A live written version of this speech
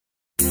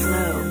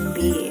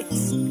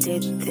Beats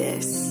did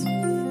this.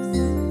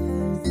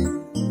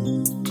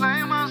 Play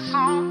my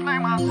song, play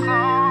my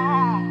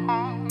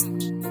song.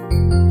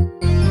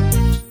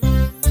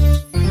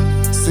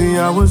 See,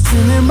 I was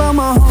chilling by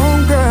my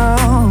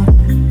homegirl.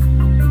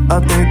 I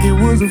think it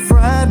was a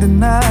Friday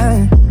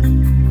night.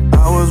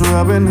 I was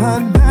rubbing her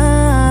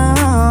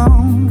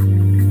down,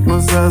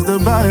 massaged her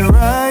body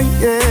right,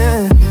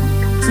 yeah.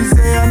 She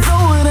said, I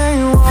know it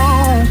ain't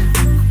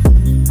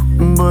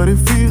wrong, but it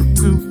feels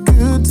too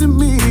good to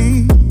me.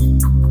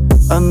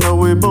 I know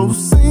we're both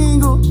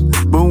single,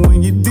 but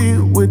when you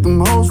deal with them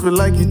hoes, feel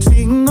like you're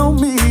cheating on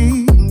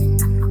me.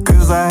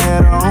 Cause I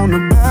had her on the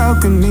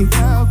balcony,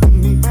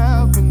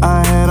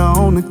 I had her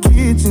on the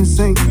kitchen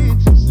sink.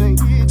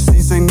 She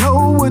say,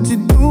 know what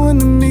you're doing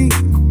to me.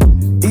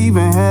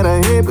 Even had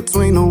her head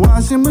between the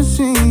washing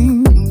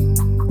machine.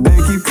 They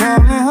keep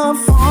calling her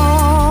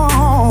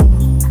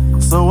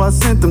phone, so I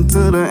sent them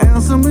to the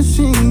answer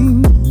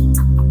machine.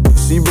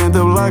 She bent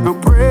up like a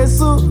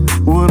presser,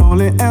 would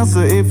only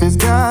answer if it's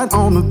God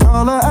on the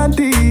caller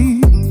ID.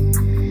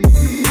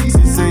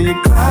 She say you're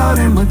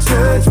clouding my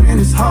judgment,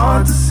 it's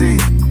hard to see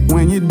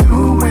when you're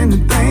doing the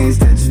things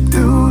that you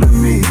do to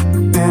me.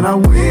 Then I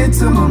went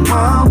to my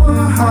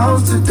mama's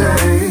house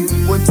today.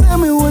 Well, tell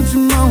me what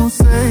your mama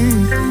say.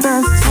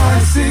 That's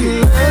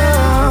toxic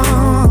love.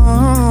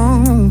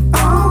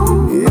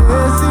 Oh,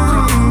 yes it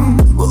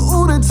is. Well,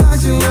 ooh, the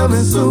toxic love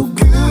is so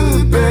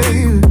good,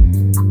 baby.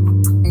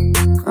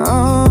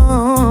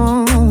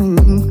 Oh,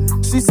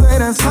 she say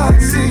that's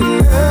toxic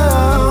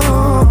love.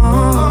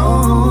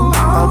 I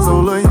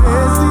told her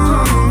yes it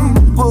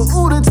is. Well,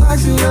 ooh, the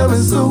toxic love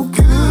is so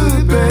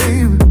good,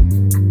 baby.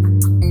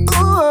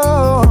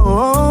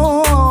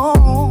 Oh,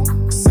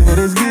 said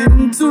it's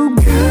getting too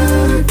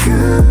good,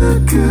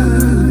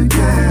 good,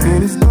 yeah.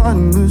 And it's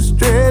starting to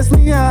stress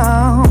me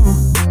out.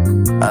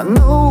 I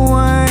know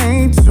I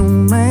ain't your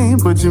man,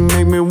 but you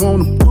make me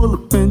wanna pull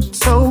up and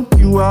choke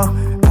you out.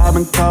 I've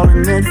been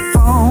calling that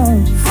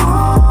phone,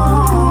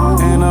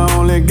 and I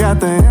only got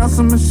the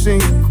answer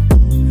machine.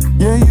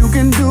 Yeah, you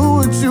can do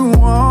what you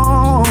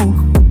want,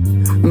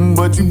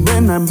 but you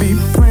better not be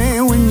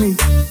playing with me.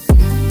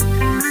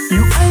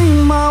 You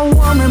ain't my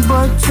woman,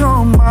 but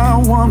you're my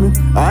woman.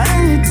 I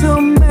ain't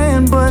your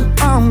man, but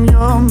I'm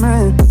your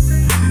man.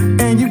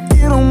 And you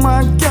get on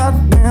my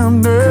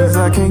goddamn nerves.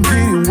 I can't get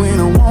it when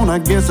I want, I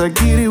guess I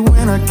get it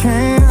when I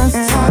can.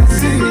 That's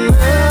toxic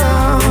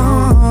love.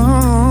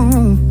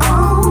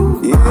 Oh,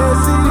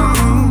 yes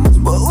it is.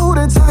 But ooh,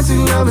 that toxic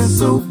love is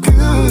so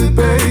good,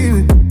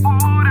 baby.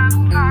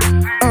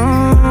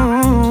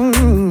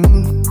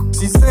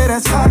 She said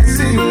that's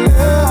toxic love.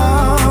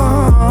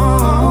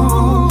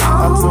 I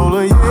told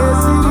her